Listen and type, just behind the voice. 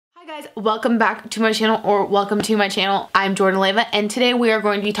Guys, welcome back to my channel, or welcome to my channel. I'm Jordan Alleva, and today we are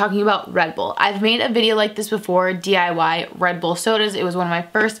going to be talking about Red Bull. I've made a video like this before, DIY Red Bull sodas. It was one of my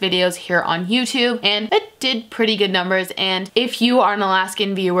first videos here on YouTube, and it did pretty good numbers. And if you are an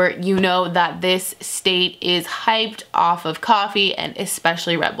Alaskan viewer, you know that this state is hyped off of coffee and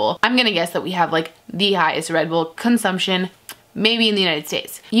especially Red Bull. I'm gonna guess that we have like the highest Red Bull consumption, maybe in the United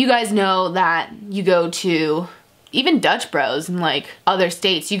States. You guys know that you go to even Dutch Bros in like other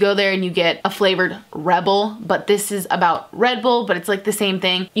states, you go there and you get a flavored Rebel, but this is about Red Bull, but it's like the same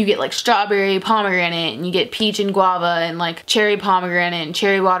thing. You get like strawberry, pomegranate, and you get peach and guava, and like cherry pomegranate, and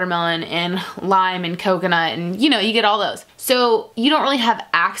cherry watermelon, and lime and coconut, and you know, you get all those. So you don't really have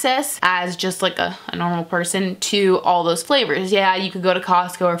access as just like a normal person to all those flavors. Yeah, you could go to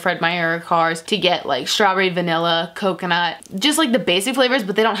Costco or Fred Meyer or Cars to get like strawberry, vanilla, coconut, just like the basic flavors,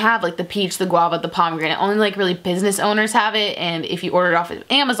 but they don't have like the peach, the guava, the pomegranate. Only like really business owners have it, and if you order it off of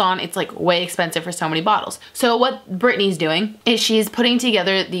Amazon, it's like way expensive for so many bottles. So what Brittany's doing is she's putting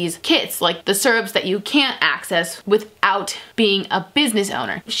together these kits, like the syrups that you can't access without being a business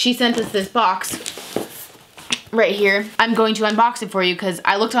owner. She sent us this box right here. I'm going to unbox it for you because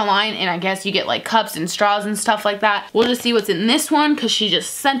I looked online and I guess you get like cups and straws and stuff like that. We'll just see what's in this one because she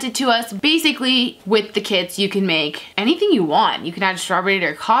just sent it to us. Basically, with the kits, you can make anything you want. You can add strawberry to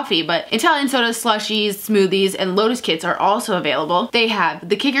your coffee, but Italian sodas, slushies, smoothies, and Lotus kits are also available. They have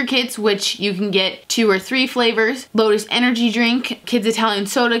the Kicker kits, which you can get 2 or 3 flavors, Lotus energy drink, kids Italian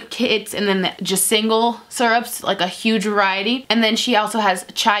soda kits, and then just single syrups, like a huge variety. And then she also has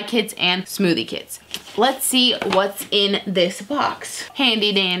chai kits and smoothie kits. Let's see what's in this box.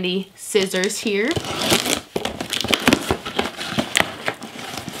 Handy dandy scissors here.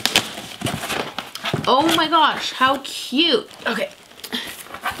 Oh my gosh, how cute. Okay,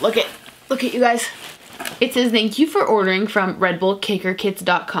 look at you guys. It says, thank you for ordering from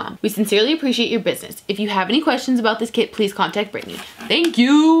redbullkickerkits.com. We sincerely appreciate your business. If you have any questions about this kit, please contact Brittany. Thank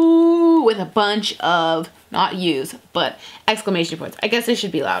you, with a bunch of, not yous, but exclamation points. I guess it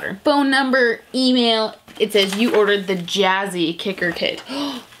should be louder. Phone number, email. It says you ordered the Jazzy Kicker Kit.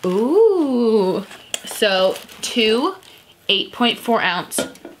 Ooh. So 2 8.4 ounce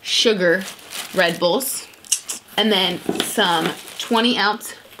sugar Red Bulls, and then some 20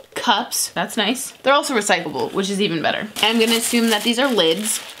 ounce cups. That's nice. They're also recyclable, which is even better. I'm gonna assume that these are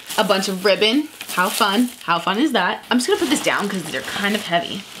lids, a bunch of ribbon. How fun. How fun is that? I'm just gonna put this down because they're kind of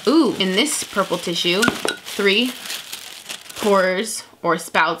heavy. Ooh, in this purple tissue, 3 pourers or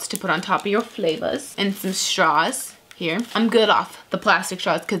spouts to put on top of your flavors, and some straws here. I'm good off the plastic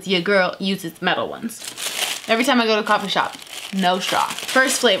straws because your girl uses metal ones. Every time I go to a coffee shop, no straw.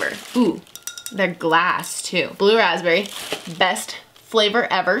 First flavor. Ooh, they're glass too. Blue raspberry, best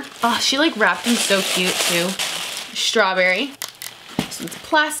flavor ever. Oh, she like wrapped them so cute too. Strawberry, some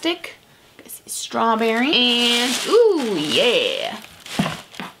plastic, strawberry, and ooh yeah,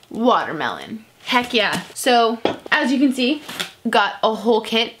 watermelon. Heck yeah. So as you can see, got a whole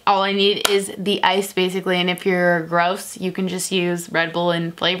kit. All I need is the ice basically, and if you're gross, you can just use Red Bull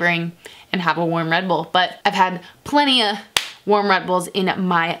and flavoring and have a warm Red Bull. But I've had plenty of warm Red Bulls in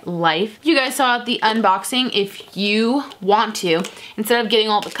my life. You guys saw the unboxing. If you want to, instead of getting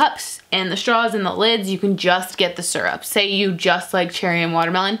all the cups and the straws and the lids, you can just get the syrup. Say you just like cherry and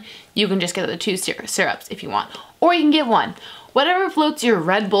watermelon, you can just get the 2 syrups if you want. Or you can get one. Whatever floats your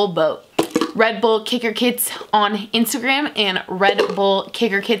Red Bull boat. Red Bull Kicker Kits on Instagram and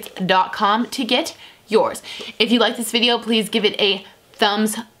redbullkickerkits.com to get yours. If you like this video, please give it a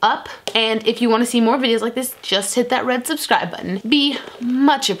thumbs up, and if you want to see more videos like this, just hit that red subscribe button. Be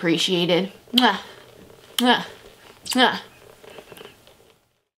much appreciated. Mwah. Mwah. Mwah.